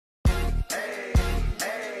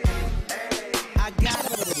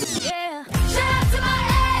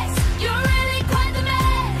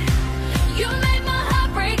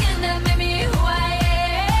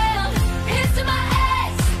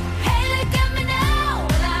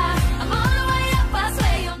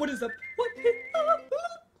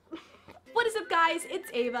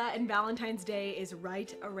Ava, and Valentine's Day is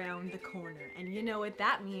right around the corner. And you know what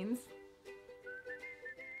that means.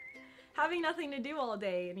 Having nothing to do all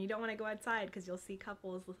day, and you don't want to go outside because you'll see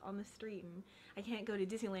couples on the street, and I can't go to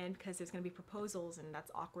Disneyland because there's going to be proposals and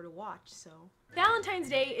that's awkward to watch. So Valentine's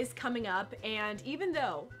Day is coming up, and even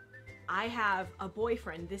though I have a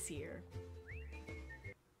boyfriend this year,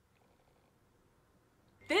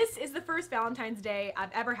 this is the first Valentine's Day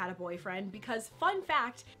I've ever had a boyfriend because, fun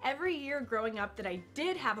fact, every year growing up that I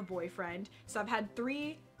did have a boyfriend, so I've had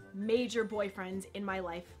 3 major boyfriends in my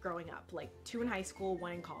life growing up, like 2 in high school,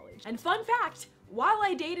 1 in college. And fun fact, while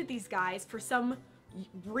I dated these guys, for some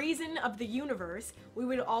reason of the universe, we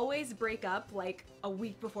would always break up like a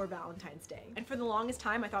week before Valentine's Day. And for the longest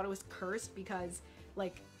time I thought it was cursed because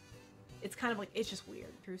like it's kind of like, it's just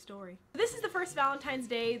weird. True story. This is the first Valentine's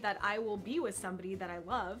Day that I will be with somebody that I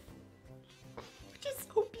love, which is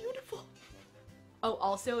so beautiful. Oh,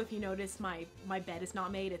 also, if you notice my bed is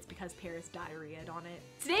not made, it's because Paris diarrheaed on it.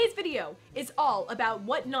 Today's video is all about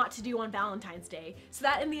what not to do on Valentine's Day, so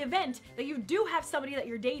that in the event that you do have somebody that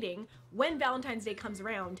you're dating when Valentine's Day comes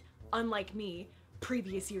around, unlike me,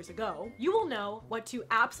 previous years ago, you will know what to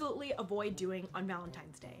absolutely avoid doing on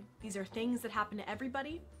Valentine's Day. These are things that happen to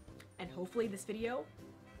everybody, and hopefully this video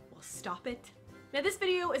will stop it. Now this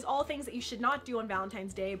video is all things that you should not do on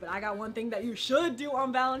Valentine's Day, but I got one thing that you should do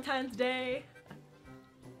on Valentine's Day.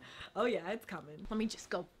 Oh yeah, it's coming. Let me just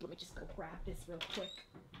go grab this real quick.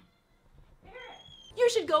 You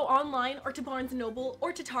should go online or to Barnes & Noble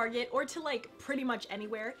or to Target or to like pretty much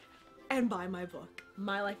anywhere and buy my book.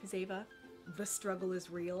 My Life is Ava, The Struggle is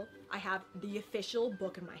Real. I have the official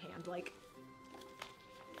book in my hand, like,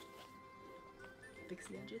 fix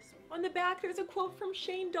the edges. On the back, there's a quote from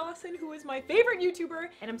Shane Dawson, who is my favorite YouTuber,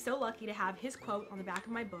 and I'm so lucky to have his quote on the back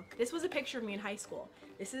of my book. This was a picture of me in high school.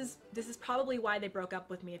 This is probably why they broke up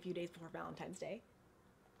with me a few days before Valentine's Day.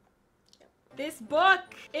 Yep. This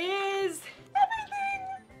book is everything!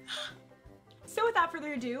 So without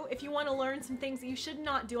further ado, if you want to learn some things that you should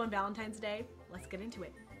not do on Valentine's Day, let's get into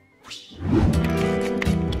it. Whoosh.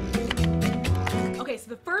 Okay, so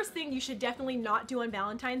the first thing you should definitely not do on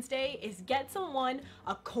Valentine's Day is get someone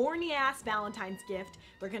a corny ass Valentine's gift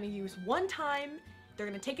they're gonna use one time, they're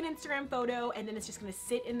gonna take an Instagram photo, and then it's just gonna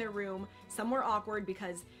sit in their room somewhere awkward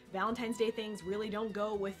because Valentine's Day things really don't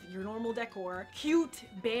go with your normal decor. Cute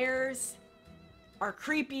bears are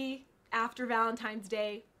creepy after Valentine's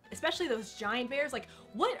Day, especially those giant bears. Like,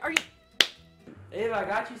 what are you? Ava, I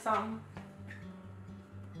got you something.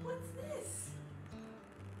 What's this?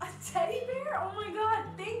 A teddy bear? Oh my god,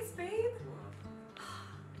 thanks, babe.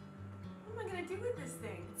 What am I gonna do with this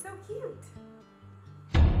thing? It's so cute.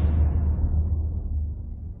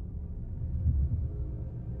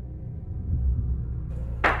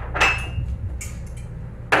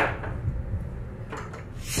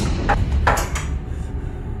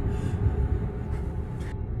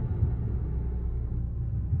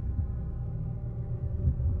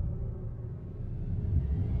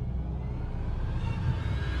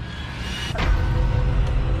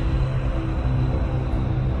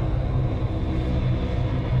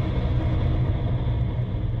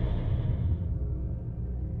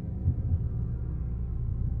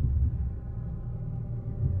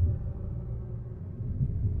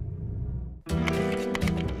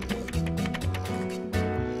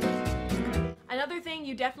 Another thing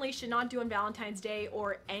you definitely should not do on Valentine's Day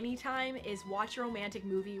or any time is watch a romantic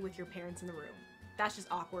movie with your parents in the room. That's just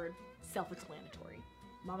awkward, self-explanatory.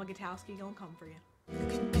 Mama Gutowski gonna come for you.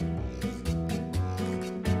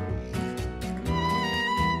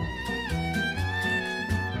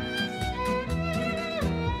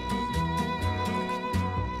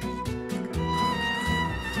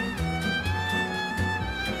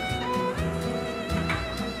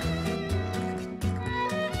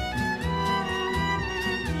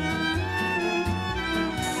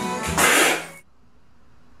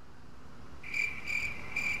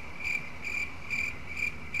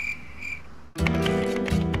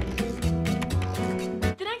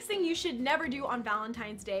 You should never do on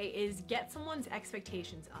Valentine's Day is get someone's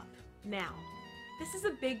expectations up. Now, this is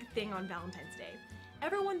a big thing on Valentine's Day.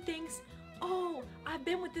 Everyone thinks, oh, I've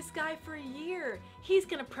been with this guy for a year. He's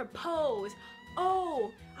gonna propose.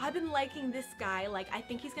 Oh, I've been liking this guy. Like, I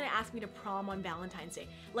think he's gonna ask me to prom on Valentine's Day.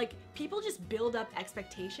 Like, people just build up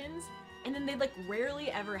expectations and then they like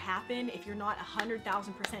rarely ever happen if you're not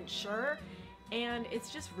 100,000% sure. And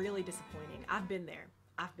it's just really disappointing. I've been there.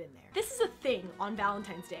 I've been there. This is a thing on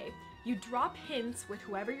Valentine's Day. You drop hints with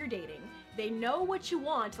whoever you're dating. They know what you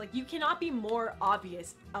want. Like, you cannot be more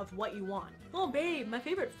obvious of what you want. Oh babe, my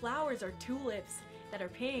favorite flowers are tulips that are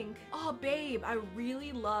pink. Oh babe, I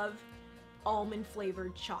really love almond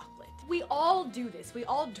flavored chocolate. We all do this. We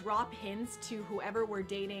all drop hints to whoever we're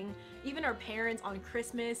dating, even our parents on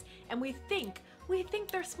Christmas, and we think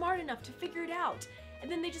they're smart enough to figure it out.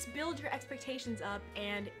 And then they just build your expectations up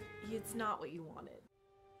and it's not what you wanted.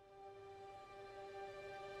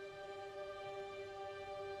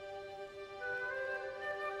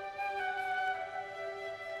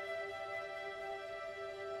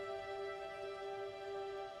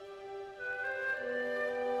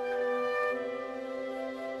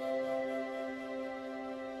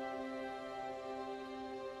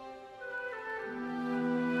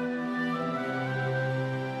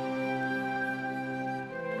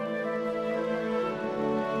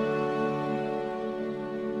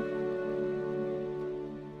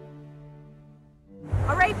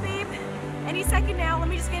 Alright, babe. Any second now, let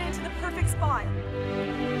me just get into the perfect spot.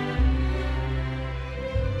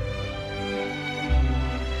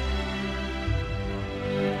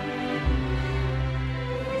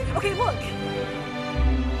 Okay, look.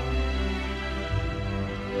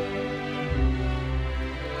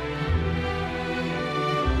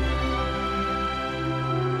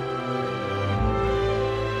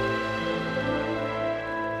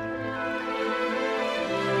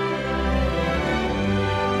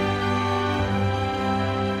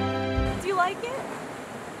 Like it?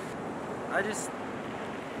 I just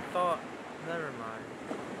thought, never mind.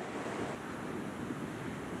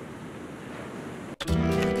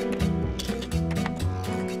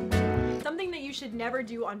 Something that you should never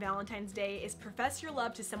do on Valentine's Day is profess your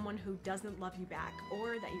love to someone who doesn't love you back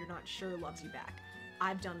or that you're not sure loves you back.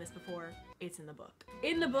 I've done this before. It's in the book.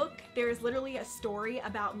 In the book, there is literally a story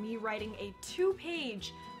about me writing a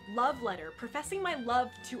 2-page love letter professing my love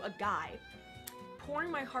to a guy,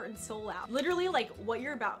 pouring my heart and soul out. Literally, like what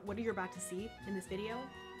you're about to see in this video,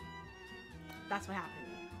 that's what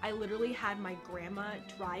happened. I literally had my grandma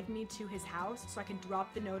drive me to his house so I could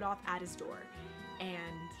drop the note off at his door.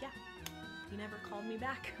 And yeah, he never called me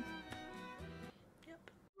back.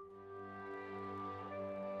 Yep.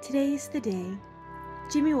 Today's the day.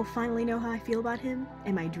 Jimmy will finally know how I feel about him,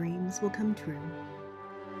 and my dreams will come true.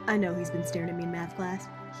 I know he's been staring at me in math class.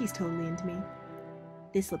 He's totally into me.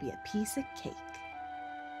 This will be a piece of cake.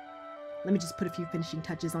 Let me just put a few finishing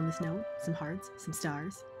touches on this note, some hearts, some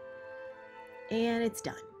stars, and it's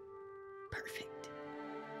done. Perfect.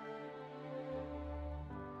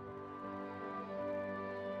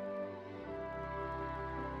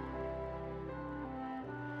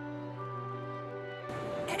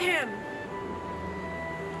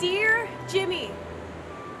 Dear Jimmy,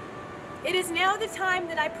 it is now the time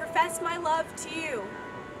that I profess my love to you.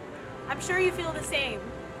 I'm sure you feel the same.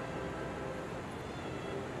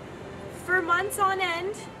 For months on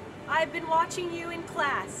end, I've been watching you in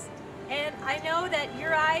class, and I know that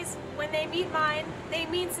your eyes, when they meet mine, they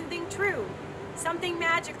mean something true, something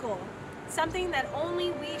magical, something that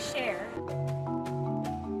only we share.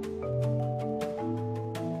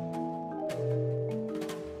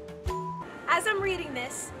 As I'm reading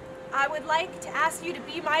this, I would like to ask you to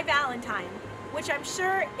be my Valentine, which I'm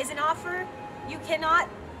sure is an offer you cannot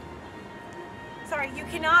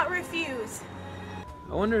refuse.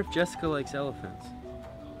 I wonder if Jessica likes elephants.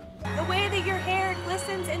 The way that your hair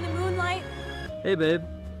glistens in the moonlight. Hey babe,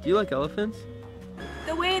 do you like elephants?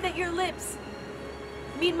 The way that your lips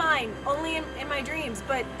meet mine, only in my dreams,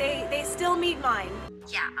 but they still meet mine.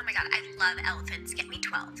 Yeah, oh my god, I love elephants. Get me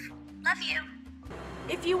 12. Love you.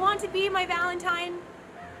 If you want to be my Valentine,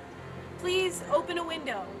 please open a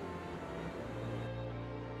window.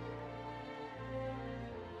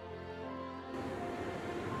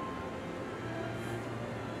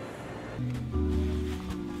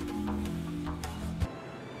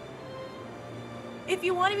 If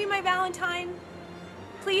you want to be my Valentine,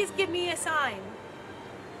 please give me a sign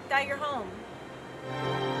that you're home.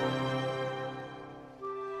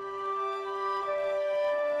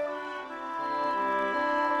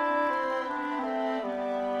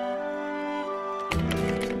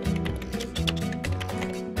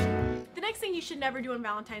 The next thing you should never do on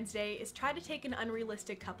Valentine's Day is try to take an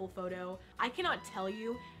unrealistic couple photo. I cannot tell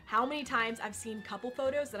you how many times I've seen couple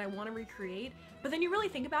photos that I want to recreate, but then you really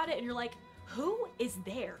think about it and you're like, who is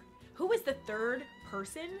there? Who is the third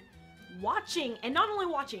person watching, and not only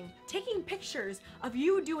watching, taking pictures of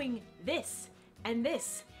you doing this, and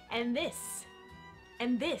this, and this,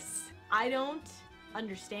 and this? I don't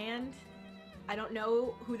understand. I don't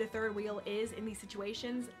know who the third wheel is in these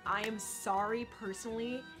situations. I am sorry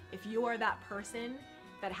personally if you are that person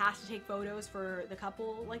that has to take photos for the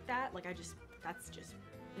couple like that. Like that's just,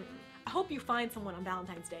 I hope you find someone on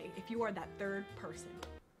Valentine's Day if you are that third person.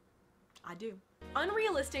 I do.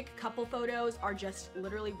 Unrealistic couple photos are just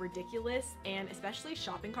literally ridiculous, and especially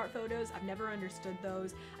shopping cart photos. I've never understood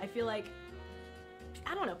those. I feel like,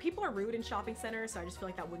 I don't know, people are rude in shopping centers, so I just feel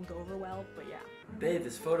like that wouldn't go over well, but yeah. Babe,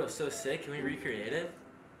 this photo's so sick. Can we recreate it?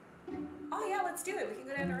 Oh yeah, let's do it. We can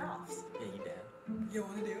go down to our office. Yeah, you down? You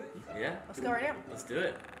wanna do it? Yeah? Let's go right now. Let's do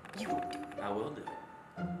it. You won't do it. I will do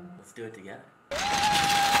it. Let's do it together.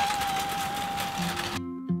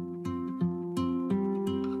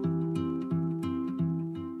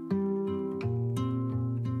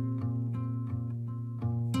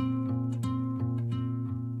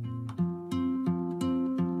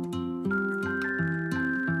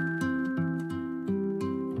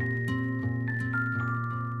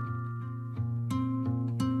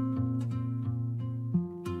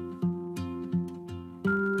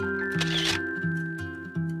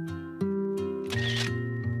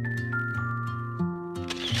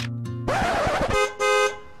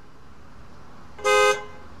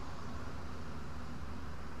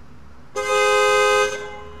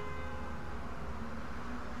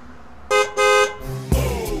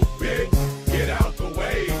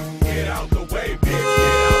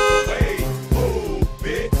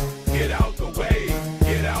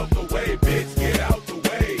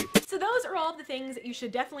 Things that you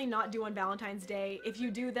should definitely not do on Valentine's Day. If you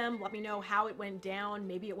do them, let me know how it went down.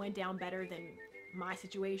 Maybe it went down better than my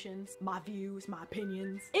situations, my views, my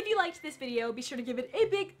opinions. If you liked this video, be sure to give it a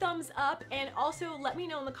big thumbs up, and also let me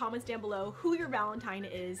know in the comments down below who your Valentine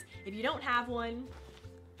is. If you don't have one,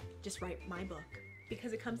 just write my book,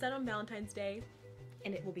 because it comes out on Valentine's Day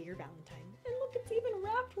and it will be your Valentine. And look, it's even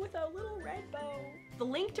wrapped with a little red bow. The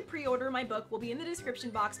link to pre-order my book will be in the description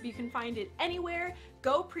box, but you can find it anywhere.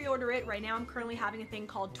 Go pre-order it. Right now I'm currently having a thing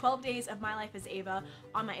called 12 Days of My Life as Ava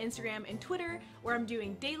on my Instagram and Twitter, where I'm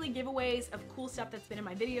doing daily giveaways of cool stuff that's been in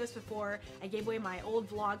my videos before. I gave away my old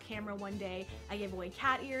vlog camera one day. I gave away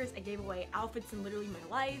cat ears. I gave away outfits in literally my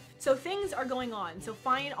life. So things are going on. So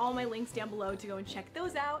find all my links down below to go and check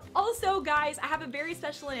those out. Also, guys, I have a very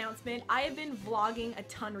special announcement. I have been vlogging a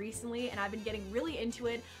ton recently, and I've been getting really into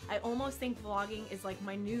it. I almost think vlogging is like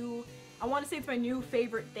my new, I want to say it's my new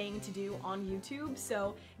favorite thing to do on YouTube.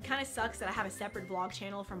 So it kind of sucks that I have a separate vlog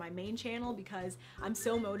channel from my main channel, because I'm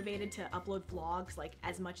so motivated to upload vlogs like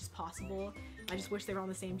as much as possible. I just wish they were on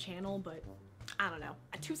the same channel, but I don't know.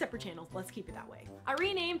 Two separate channels, let's keep it that way. I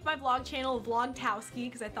renamed my vlog channel Vlogtowski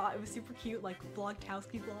because I thought it was super cute, like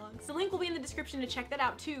Vlogtowski vlogs. The link will be in the description to check that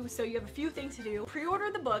out too, so you have a few things to do.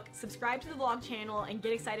 Pre-order the book, subscribe to the vlog channel, and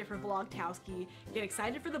get excited for Vlogtowski. Get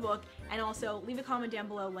excited for the book, and also leave a comment down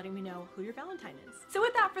below letting me know who your Valentine is. So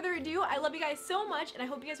without further ado, I love you guys so much, and I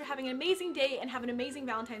hope you guys are having an amazing day and have an amazing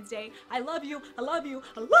Valentine's Day. I love you, I love you,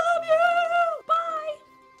 I love you! Bye!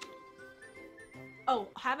 Oh,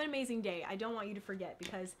 have an amazing day. I don't want you to forget,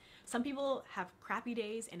 because some people have crappy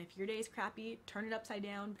days, and if your day is crappy, turn it upside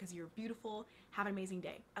down because you're beautiful. Have an amazing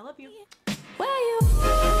day. I love you. Where you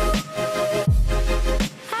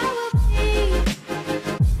I will be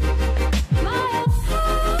my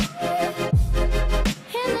heart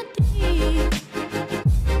in the deep.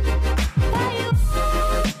 Where you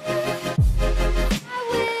I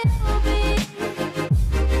will be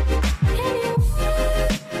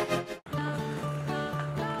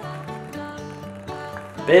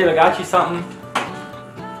Babe, I got you something.